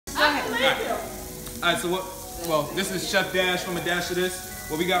Alright, so what? Well, this is Chef Dash from A Dash of This.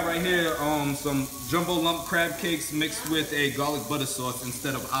 What we got right here, some jumbo lump crab cakes mixed with a garlic butter sauce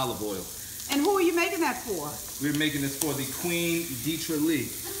instead of olive oil. And who are you making that for? We're making this for the Queen Dietra Lee.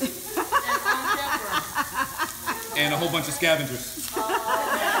 And a whole bunch of scavengers.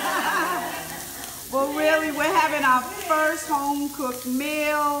 Well, really, we're having our first home-cooked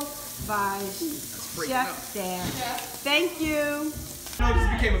meal by Chef Dash. Thank you. This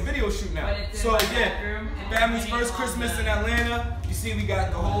became a video shoot now. So again, family's first Christmas in Atlanta. You see we got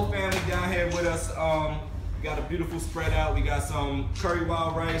the whole family down here with us. We got a beautiful spread out. We got some curry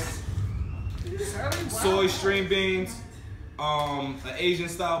wild rice, soy string beans, an Asian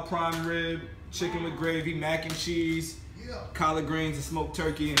style prime rib, chicken with gravy, mac and cheese, collard greens, and smoked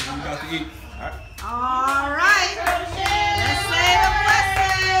turkey, and we got to eat. All right. Let's say the blessing.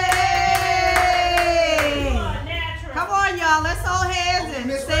 Come on, y'all. Let's hold hands and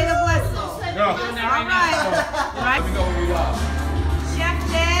say the blessing. All right. Let me know when we are. Chef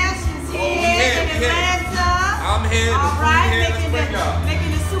Dash is here in Atlanta. I'm here. All right, Let's bring y'all.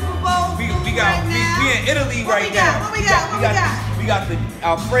 making the Super Bowl. We in Italy right now. What we got? We got the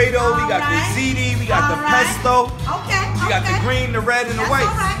Alfredo, we got the ziti, we got the pesto. Okay. We got the green, the red, and the white.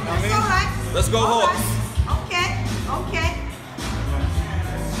 All right. That's all right. Let's go, Hawks. Okay.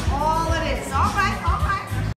 All of this. All right.